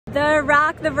The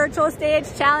Rock the Virtual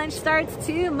Stage Challenge starts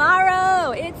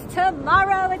tomorrow. It's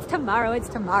tomorrow, it's tomorrow, it's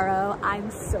tomorrow. I'm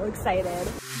so excited.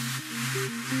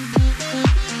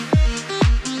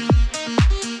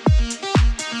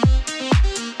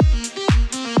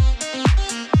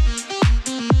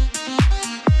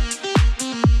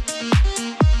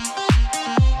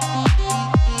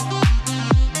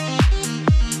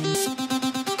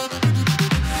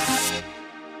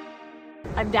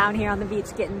 I'm down here on the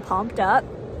beach getting pumped up.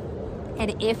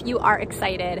 And if you are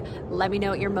excited, let me know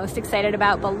what you're most excited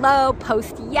about below.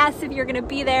 Post yes if you're gonna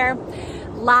be there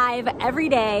live every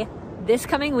day this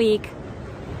coming week,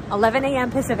 11 a.m.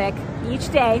 Pacific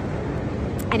each day.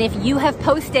 And if you have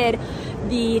posted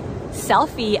the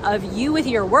selfie of you with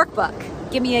your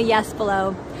workbook, give me a yes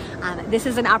below. This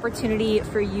is an opportunity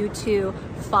for you to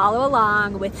follow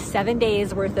along with 7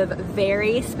 days worth of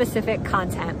very specific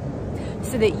content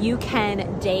so that you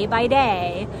can day by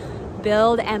day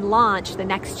build and launch the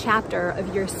next chapter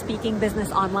of your speaking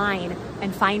business online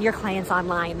and find your clients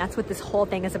online. That's what this whole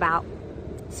thing is about.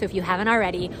 So if you haven't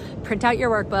already, print out your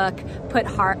workbook, put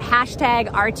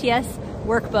hashtag RTS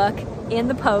workbook in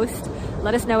the post.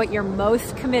 Let us know what you're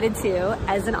most committed to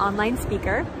as an online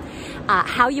speaker,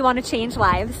 how you want to change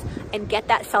lives, and get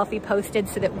that selfie posted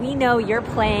so that we know you're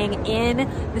playing in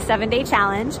the 7-day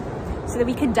challenge, so that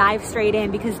we can dive straight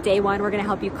in, because day one, we're gonna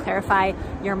help you clarify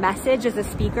your message as a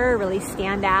speaker, really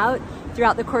stand out.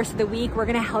 Throughout the course of the week, we're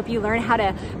gonna help you learn how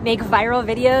to make viral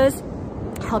videos,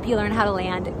 help you learn how to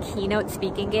land keynote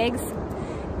speaking gigs.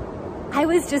 I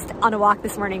was just on a walk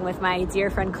this morning with my dear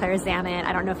friend Claire Zaman.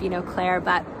 I don't know if you know Claire,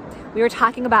 but we were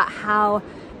talking about how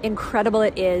incredible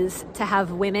it is to have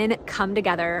women come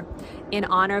together in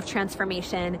honor of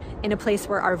transformation, in a place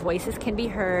where our voices can be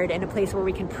heard, in a place where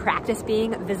we can practice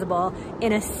being visible,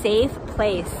 in a safe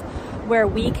place where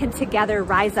we can together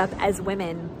rise up as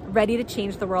women, ready to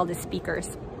change the world as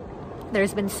speakers.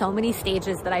 There's been so many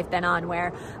stages that I've been on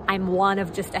where I'm one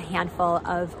of just a handful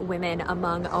of women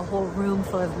among a whole room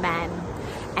full of men.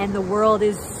 And the world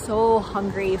is so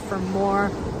hungry for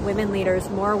more women leaders,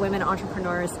 more women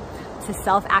entrepreneurs to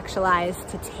self-actualize,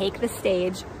 to take the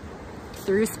stage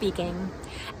through speaking.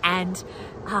 And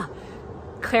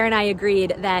Claire and I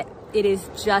agreed that it is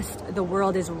just, the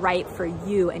world is ripe for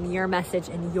you and your message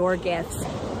and your gifts.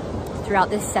 Throughout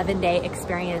this 7-day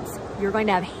experience, you're going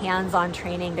to have hands-on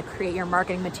training to create your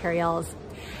marketing materials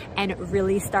and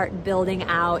really start building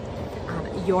out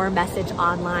your message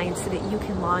online so that you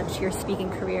can launch your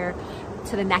speaking career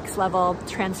to the next level,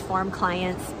 transform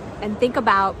clients, and think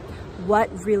about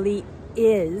what really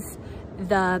is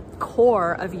the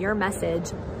core of your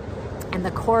message and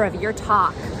the core of your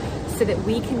talk so that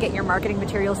we can get your marketing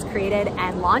materials created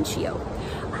and launch you.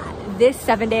 This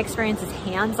 7-day experience is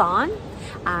hands-on.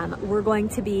 We're going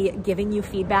to be giving you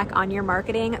feedback on your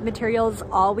marketing materials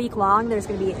all week long. There's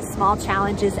going to be small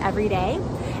challenges every day.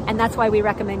 And that's why we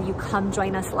recommend you come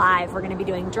join us live. We're going to be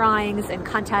doing drawings and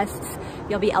contests.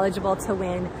 You'll be eligible to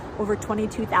win over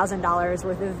 $22,000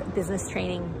 worth of business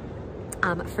training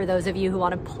for those of you who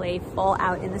want to play full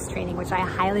out in this training, which I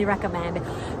highly recommend.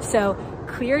 So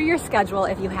clear your schedule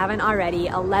if you haven't already,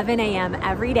 11 a.m.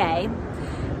 every day.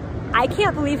 I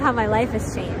can't believe how my life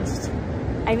has changed.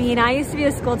 I mean, I used to be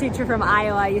a school teacher from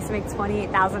Iowa. I used to make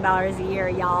 $28,000 a year,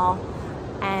 y'all.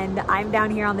 And I'm down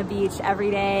here on the beach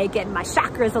every day, getting my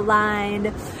chakras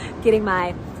aligned, getting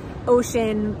my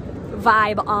ocean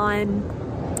vibe on,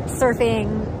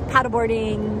 surfing,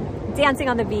 paddleboarding, dancing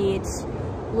on the beach,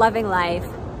 loving life,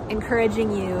 encouraging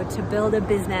you to build a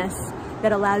business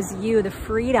that allows you the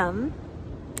freedom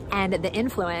and the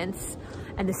influence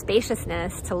and the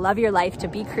spaciousness to love your life, to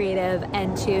be creative,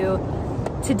 and to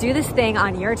do this thing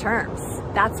on your terms.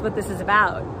 That's what this is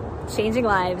about. Changing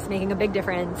lives, making a big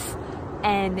difference,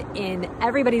 and in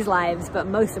everybody's lives, but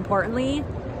most importantly,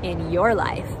 in your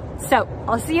life. So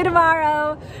I'll see you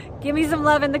tomorrow. Give me some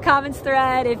love in the comments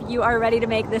thread if you are ready to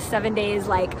make this 7 days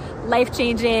like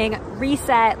life-changing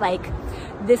reset. Like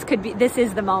this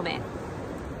is the moment.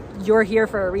 You're here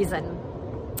for a reason.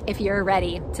 If you're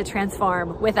ready to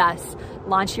transform with us,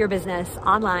 launch your business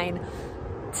online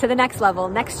to the next level,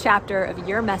 next chapter of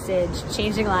your message,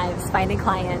 changing lives, finding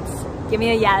clients, give me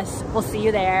a yes. We'll see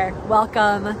you there.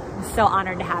 Welcome. I'm so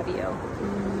honored to have you.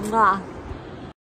 Mwah.